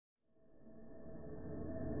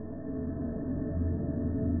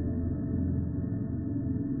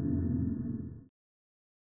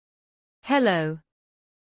Hello.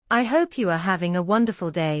 I hope you are having a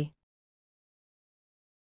wonderful day.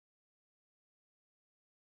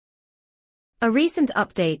 A recent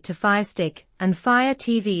update to Firestick and Fire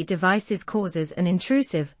TV devices causes an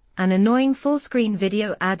intrusive and annoying full-screen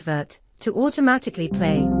video advert to automatically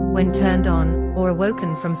play when turned on or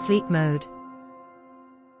awoken from sleep mode.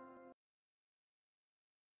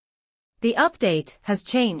 The update has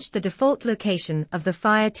changed the default location of the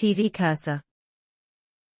Fire TV cursor.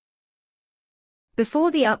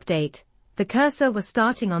 Before the update, the cursor was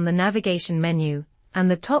starting on the navigation menu,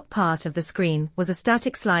 and the top part of the screen was a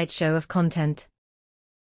static slideshow of content.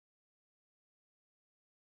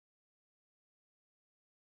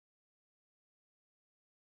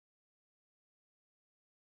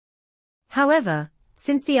 However,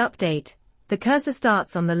 since the update, the cursor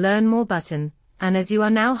starts on the Learn More button, and as you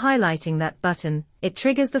are now highlighting that button, it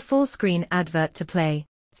triggers the full-screen advert to play.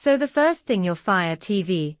 So the first thing your Fire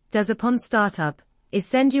TV does upon startup is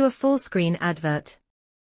send you a full-screen advert.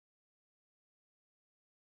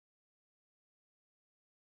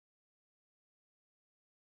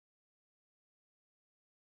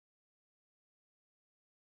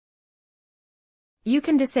 You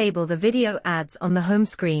can disable the video ads on the home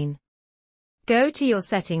screen. Go to your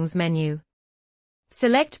Settings menu.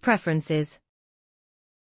 Select Preferences.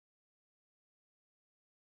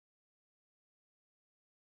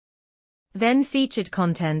 Then Featured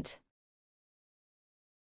Content.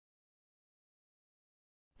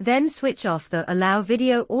 Then switch off the Allow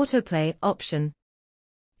Video Autoplay option.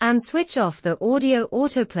 And switch off the Audio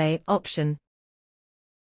Autoplay option.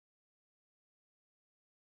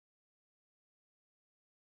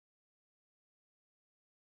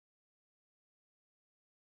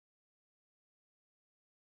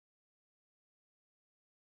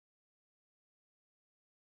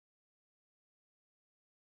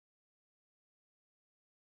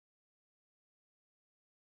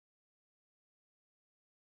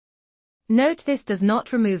 Note this does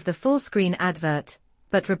not remove the full-screen advert,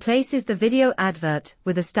 but replaces the video advert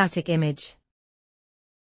with a static image.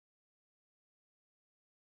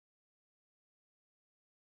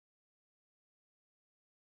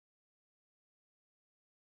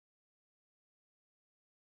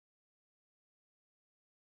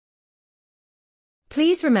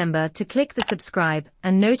 Please remember to click the subscribe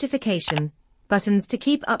and notification buttons to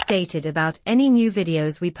keep updated about any new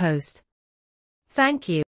videos we post. Thank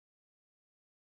you.